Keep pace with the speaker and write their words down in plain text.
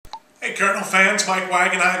Hey, Colonel fans, Mike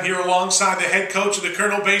Wagenheim here alongside the head coach of the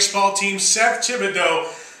Colonel baseball team, Seth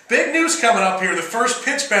Thibodeaux. Big news coming up here, the first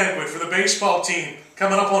pitch banquet for the baseball team.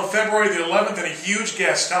 Coming up on February the 11th, and a huge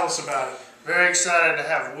guest. Tell us about it. Very excited to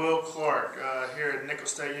have Will Clark here at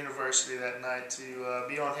Nicholls State University that night to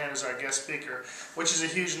be on hand as our guest speaker, which is a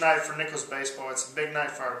huge night for Nicholls baseball. It's a big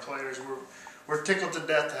night for our players. We're tickled to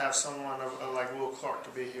death to have someone like Will Clark to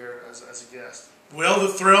be here as a guest. Will the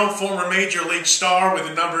Thrill, former Major League star with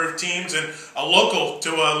a number of teams and a local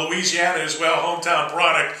to Louisiana as well, hometown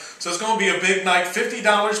product. So it's going to be a big night.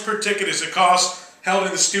 $50 per ticket is the cost, held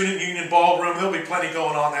in the Student Union Ballroom. There'll be plenty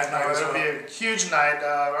going on that night as well. It'll be a huge night.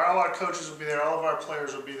 All our coaches will be there. All of our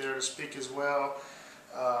players will be there to speak as well.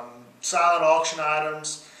 Silent auction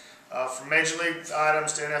items, from Major League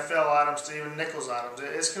items to NFL items to even Nicholls items.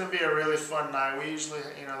 It's going to be a really fun night. We usually,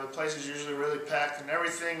 the place is usually really packed, and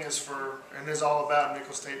everything is all about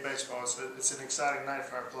Nicholls State baseball. It's an exciting night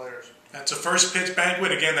for our players. That's a first pitch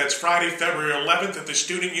banquet. Again, that's Friday, February 11th at the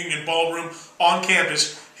Student Union Ballroom on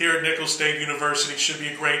campus here at Nicholls State University. Should be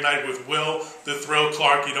a great night with Will the Thrill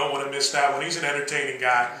Clark. You don't want to miss that one. He's an entertaining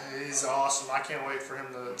guy. He's awesome. I can't wait for him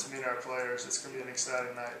to meet our players. It's going to be an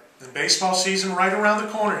exciting night. And baseball season right around the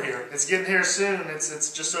corner here. It's getting here soon.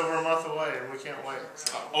 It's just over a month away, and we can't wait.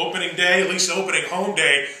 So. Opening day, at least opening home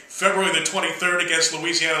day, February the 23rd against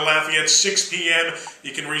Louisiana Lafayette, 6 p.m.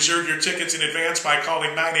 You can reserve your tickets in advance by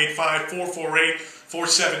calling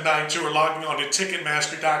 985-448-4792 or logging on to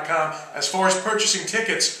Ticketmaster.com. As far as purchasing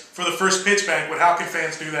tickets for the first pitch banquet, how can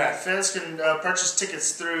fans do that? Fans can purchase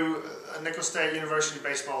tickets through Nicholls State University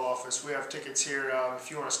baseball office. We have tickets here.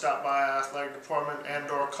 If you want to stop by our athletic department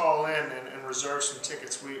and or call in and reserve some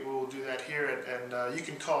tickets, we will do that here. And you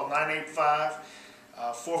can call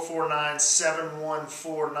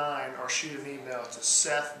 985-449-7149 or shoot an email to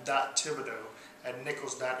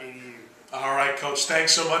seth.thibodeaux@nichols.edu. All right, Coach.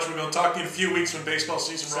 Thanks so much. We're going to talk to you in a few weeks when baseball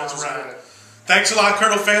season rolls around. Good. Thanks a lot,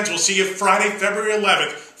 Colonel fans. We'll see you Friday, February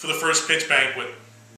 11th for the first pitch banquet.